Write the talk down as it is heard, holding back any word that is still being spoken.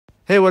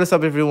Hey, what is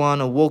up everyone,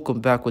 and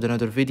welcome back with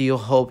another video.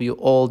 Hope you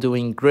all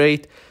doing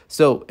great.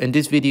 So in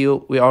this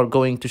video we are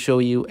going to show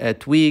you a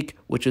tweak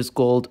which is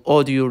called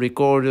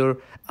AudioRecorder,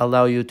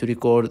 allow you to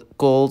record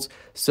calls.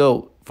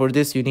 So for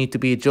this you need to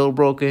be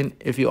jailbroken.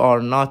 If you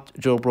are not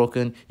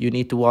jailbroken, you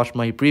need to watch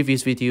my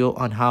previous video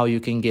on how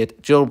you can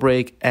get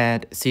jailbreak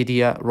and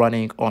Cydia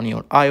running on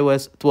your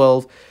iOS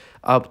 12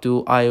 up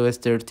to iOS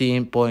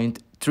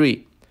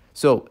 13.3.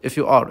 So if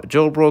you are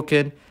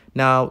jailbroken,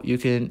 now you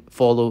can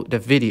follow the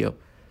video.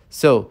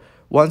 So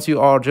once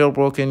you are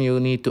jailbroken, you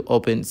need to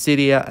open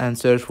Cydia and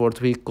search for a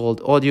tweak called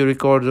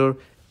AudioRecorder.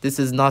 This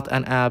is not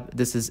an app,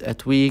 this is a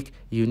tweak.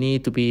 You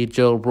need to be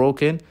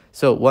jailbroken.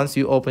 So once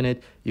you open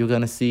it, you're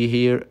gonna see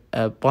here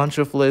a bunch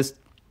of lists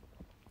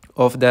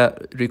of the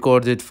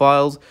recorded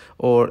files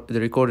or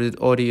the recorded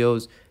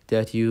audios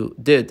that you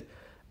did.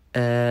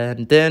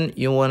 And then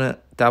you wanna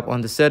tap on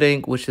the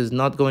setting, which is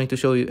not going to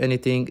show you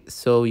anything.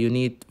 So you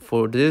need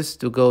for this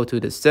to go to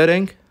the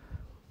setting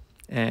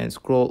and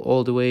scroll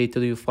all the way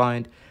till you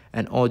find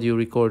an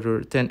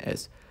AudioRecorder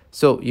 10s.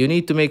 So you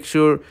need to make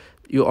sure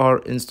you are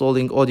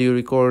installing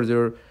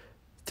AudioRecorder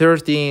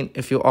 13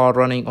 if you are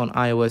running on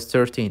iOS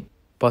 13.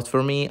 But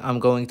for me, I'm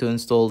going to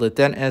install the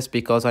 10s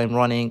because I'm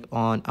running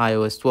on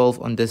iOS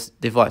 12 on this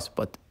device.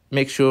 But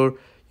make sure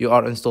you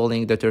are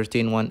installing the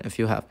 13 one if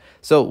you have.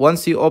 So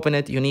once you open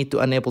it, you need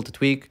to enable the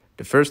tweak,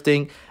 the first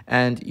thing,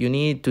 and you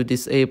need to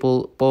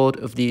disable both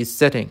of these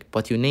settings.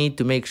 But you need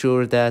to make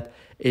sure that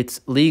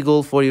it's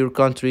legal for your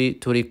country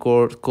to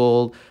record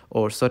call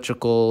or such a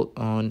call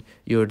on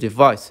your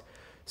device.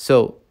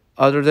 So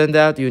other than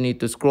that, you need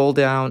to scroll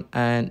down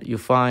and you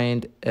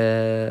find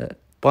a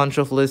bunch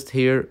of lists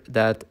here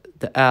that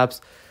the apps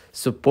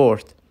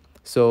support.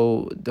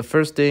 So the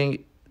first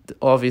thing,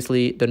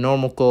 obviously the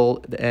normal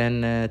call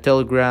and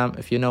Telegram,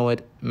 if you know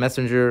it,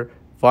 Messenger,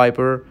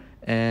 Viber,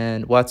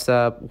 and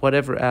WhatsApp,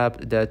 whatever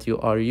app that you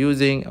are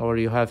using or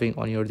you're having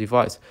on your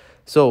device.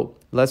 So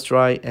let's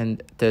try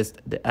and test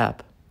the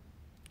app.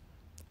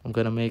 I'm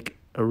gonna make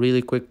a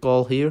really quick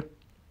call here.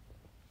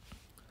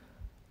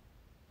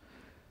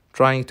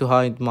 Trying to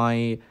hide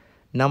my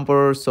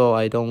number so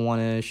I don't want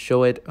to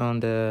show it on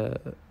the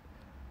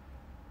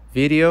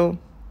video.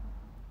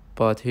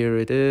 But here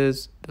it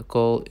is. The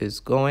call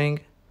is going.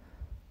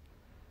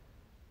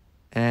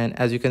 And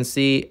as you can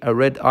see, a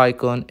red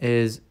icon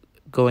is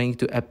going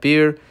to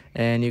appear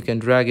and you can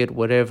drag it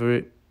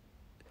wherever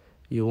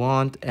you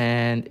want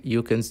and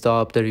you can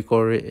stop the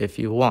recorder if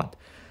you want.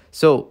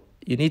 So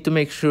you need to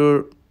make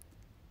sure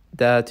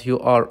that you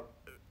are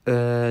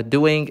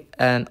doing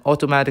an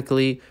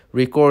automatically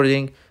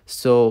recording.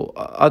 So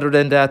other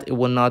than that, it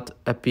will not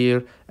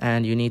appear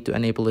and you need to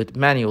enable it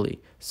manually.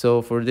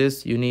 So for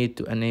this, you need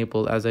to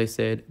enable, as I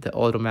said, the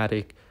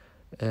automatic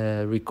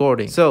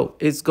recording. So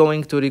it's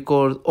going to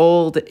record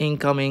all the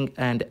incoming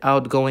and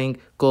outgoing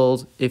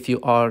calls if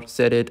you are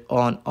set it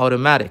on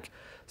automatic.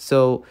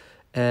 So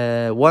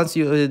once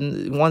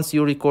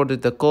you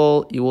recorded the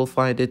call, you will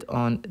find it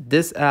on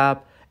this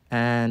app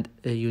and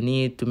you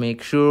need to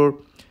make sure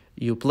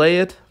you play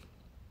it.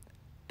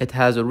 It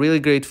has a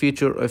really great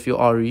feature if you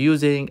are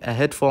using a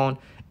headphone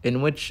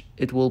in which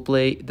it will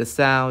play the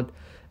sound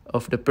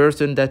of the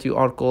person that you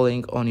are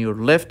calling on your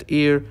left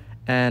ear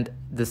and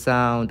the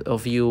sound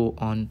of you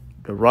on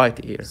the right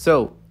ear.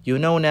 So you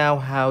know now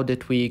how the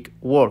tweak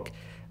works,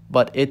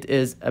 but it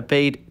is a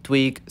paid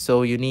tweak,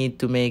 so you need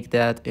to make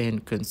that in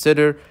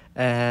consider,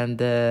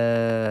 and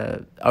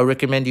I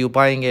recommend you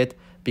buying it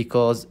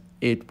because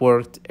it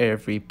worked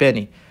every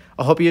penny.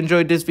 I hope you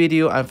enjoyed this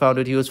video and found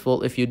it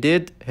useful. If you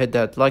did, hit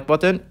that like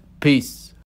button. Peace.